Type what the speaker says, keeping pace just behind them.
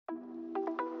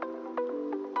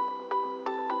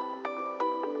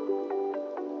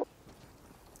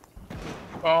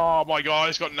Oh my god,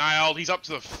 he's got nailed. He's up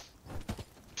to the...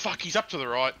 Fuck, he's up to the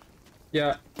right.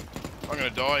 Yeah. I'm gonna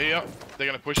die here. They're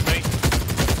gonna push me.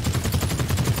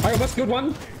 I almost killed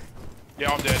one.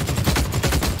 Yeah, I'm dead.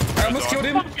 I almost killed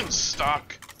him. I'm fucking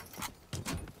stuck.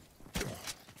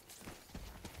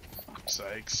 Fuck's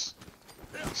sakes.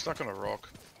 I'm stuck on a rock.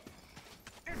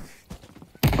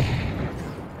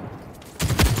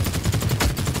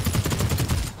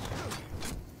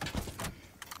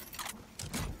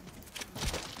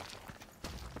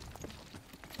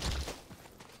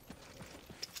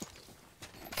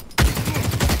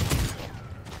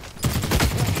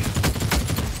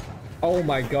 Oh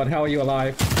my god, how are you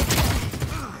alive?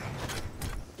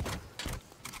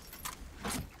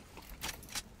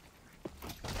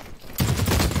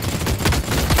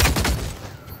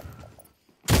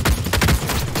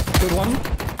 Good one.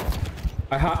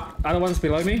 Other one's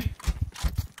below me.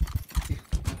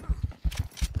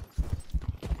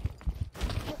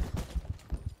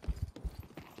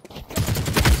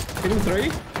 Hit him 3.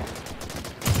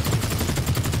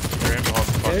 They're in behind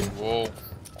the fucking wall.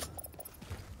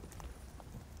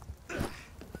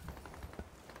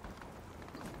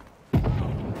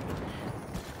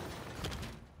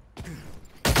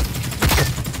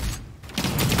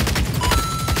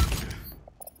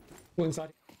 Go inside.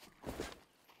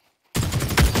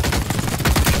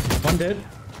 One dead.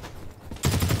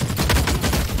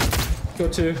 Go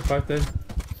 2, 5 dead.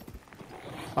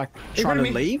 Like, trying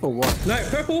to leave or what? No,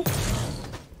 purple.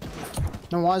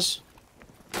 No was.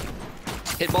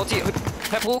 Hit multi.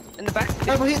 Purple in the back.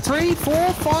 Purple hit 3,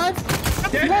 4,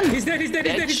 5. Dead. He's dead, he's dead,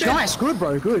 he's dead, he's dead. Nice, good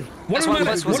bro, good. One one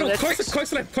left, was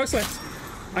close left, close left.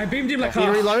 I beamed him like Can you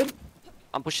half. reload?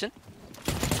 I'm pushing.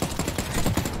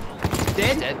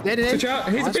 Dead, dead. Switch out.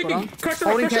 He's Nice, a biggie. Crack the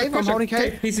rock, Holding crack cave, the I'm rock, holding crack the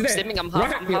cave. rock. He's there. Stimming, I'm half,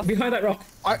 Right I'm half. behind that rock.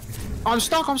 I'm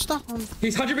stuck.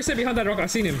 He's 100% behind that rock.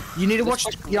 I've seen him. You need to watch.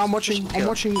 Yeah, I'm watching. I'm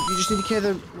watching. You just need to care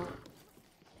the.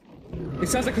 It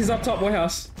sounds like he's up top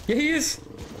warehouse. Yeah, he is.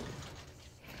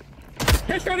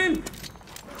 Cat's got him.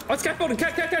 Oh, it's catfolding.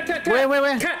 Cat.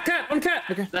 Where? Cat, on cat.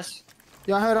 Okay. That's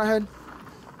Yeah, I heard.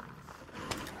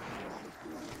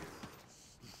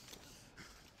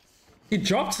 He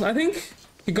dropped, I think.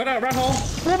 He got out rat hole.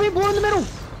 Blow in the middle.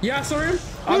 Yeah, I saw him.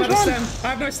 I'm out of stam. I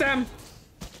have no stam.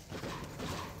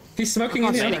 He's smoking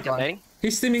in here. nading.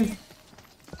 He's stimming.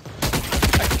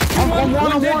 I'm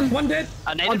one. One dead.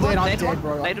 I'm dead, bro.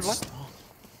 Naded one.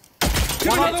 Kill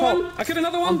One another up one. I killed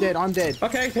another one. I'm dead.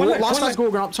 Okay, one left. Last One guy's left.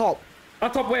 gorgon up top.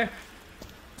 Up top where?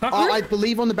 Half I roof?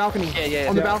 believe on the balcony. Yeah.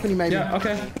 On the balcony, maybe. Yeah,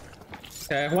 okay.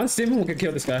 Okay, one stim, we can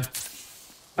kill this guy.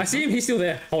 I see him, he's still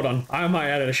there. Hold on. I might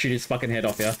have to shoot his fucking head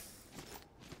off here.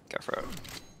 Go for it.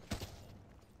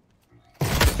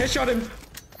 Headshot him.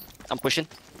 I'm pushing.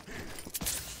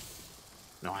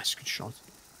 Nice, good shot.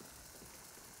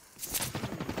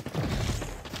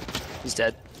 He's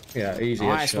dead. Yeah, easy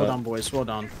Nice, well headshot. done, boys. Well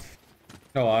done.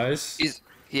 No eyes.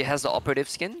 He has the operative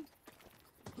skin.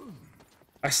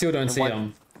 I still don't see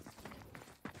him.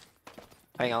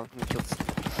 Hang on, let me kill this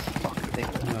fucking thing.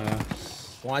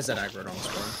 Why is that aggro on us,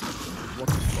 bro? What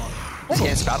the fuck? Is he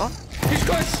getting spat on? He's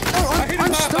close. Oh, I hit him I'm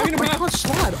half. stuck. I hit him I half. can't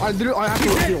slide. I have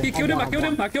He's to dead. heal. He killed him. I I'm killed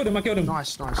down. him. I killed him.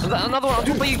 Nice. Another one on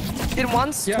top of you. Hit him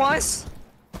once, Yeah. twice.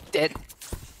 Dead.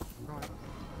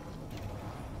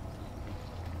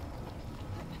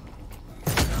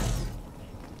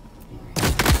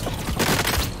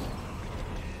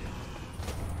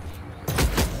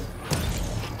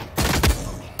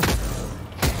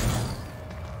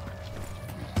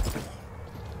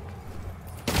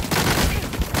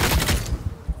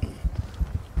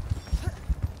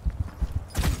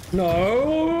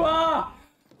 No. Ah.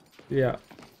 Yeah.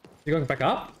 You going back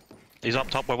up? He's up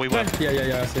top where we were.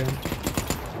 Yeah. I see him.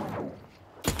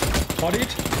 Bodied.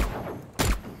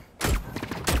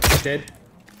 Dead.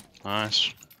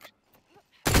 Nice.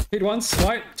 Hit once,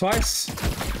 twice.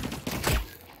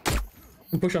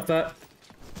 And push off that.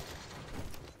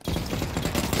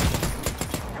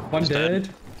 One He's dead.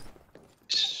 dead.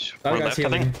 The other One guy's left, I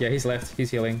healing. think. Yeah, he's left.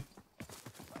 He's healing.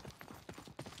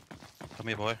 Come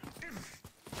here, boy.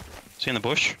 Is he in the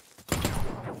bush?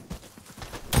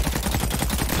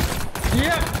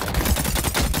 Yeah!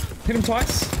 Hit him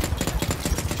twice.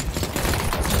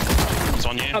 It's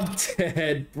on you. I'm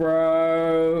dead,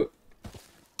 bro.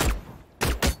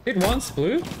 Hit once,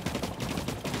 blue.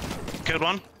 Killed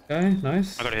one. Okay,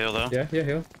 nice. I got a heal though. Yeah,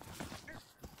 heal.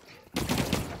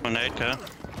 One nade, okay.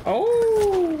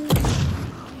 Oh!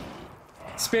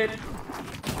 Spit.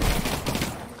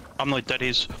 I'm like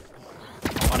daddy's.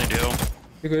 I need heal.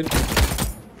 You're good.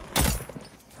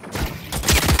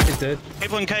 He's dead.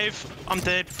 People in cave. I'm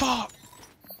dead. Fuck.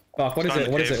 Fuck, what is Guy in it?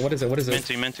 the What is cave. it? What is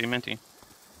it? Minty.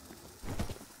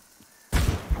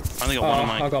 I only got one on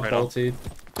my I got radar. bolted.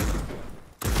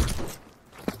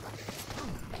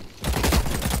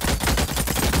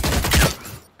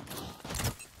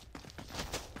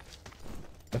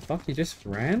 The fuck? He just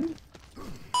ran?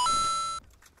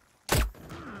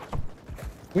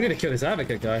 We need to kill this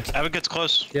advocate guy. Advocate's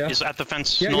close. Yeah. He's at the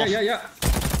fence. Yeah, north. yeah.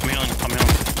 I'm healing.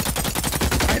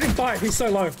 I hit him 5. He's so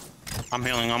low. I'm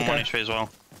healing. I'm Okay. 1 HP as well.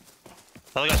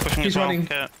 The other guy's pushing He's as well. running.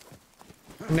 Okay.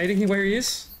 I'm nading him where he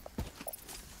is.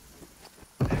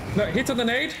 No, hit on the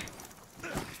nade.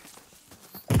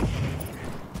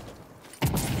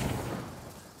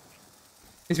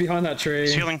 He's behind that tree.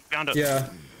 He's healing behind it. Yeah.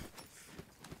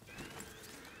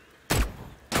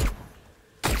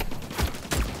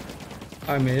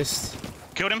 I missed.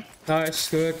 Killed him. Nice,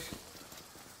 good.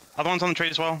 Other one's on the tree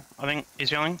as well. I think he's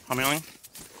healing. I'm healing.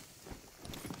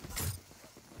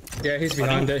 Yeah, he's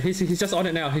behind it. He's just on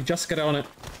it now. He just got on it.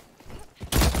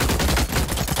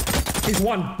 He's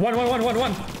one.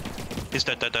 He's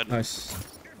dead. Nice.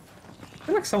 I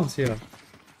feel like someone's here.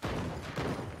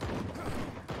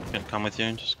 Can come with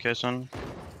you, just in case on.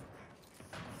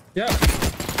 Yeah.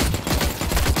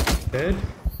 Dead.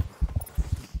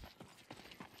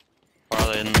 Where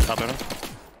are they in the cupboard?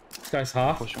 This guy's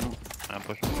half. Push him.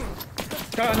 Push him.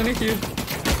 Guy underneath you.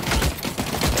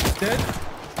 Dead.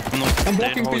 I'm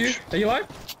blocking for you. Are you alive?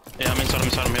 Yeah, I'm inside,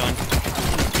 I'm healing.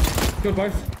 Good,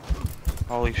 both.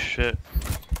 Holy shit.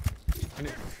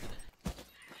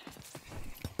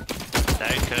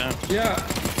 Okay. Yeah.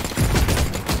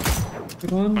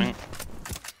 Good one. Fine.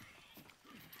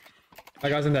 That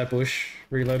guy's in that bush,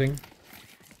 reloading.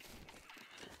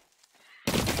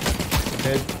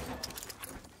 Dead.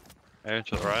 Hey,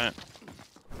 to the right.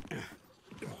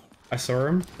 I saw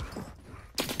him.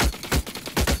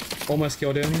 Almost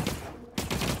killed him.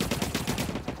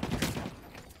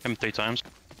 Him 3 times.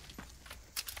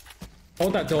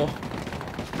 Hold that door.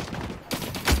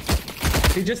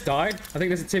 He just died. I think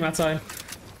there's a team outside.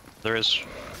 There is.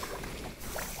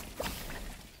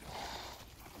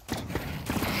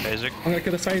 Basic. I'm gonna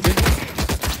kill this Phasic.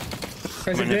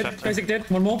 Phasic dead. Phasic dead.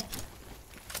 One more.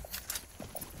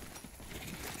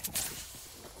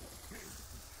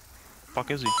 Fuck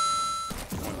is he?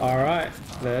 Alright.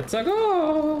 Let's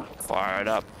go. Fire it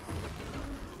up.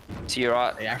 To your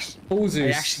right. Are you actually, Full are you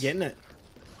Zeus. actually getting it?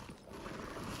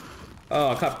 Oh,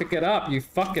 I can't pick it up. You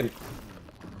fucking.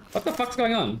 What the fuck's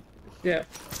going on? Yeah.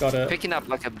 Got it. Picking up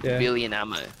like a Yeah. billion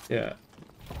ammo. Yeah.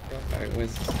 Okay,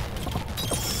 where's...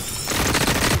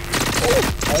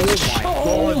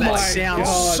 Oh my god, that my sounds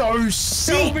God. so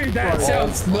sick! Tell me that bro.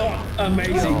 sounds not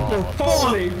amazing.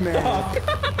 Holy fuck.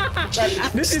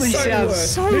 That This actually is so sounds worth.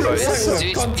 so This Bro, is so worth.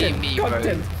 Zeus Content. beat me, bro.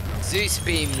 Content. Zeus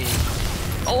beat me.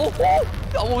 Oh,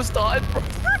 I almost died, bro.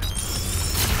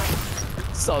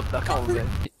 So, come on, man.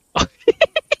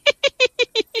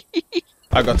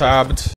 I got tabbed.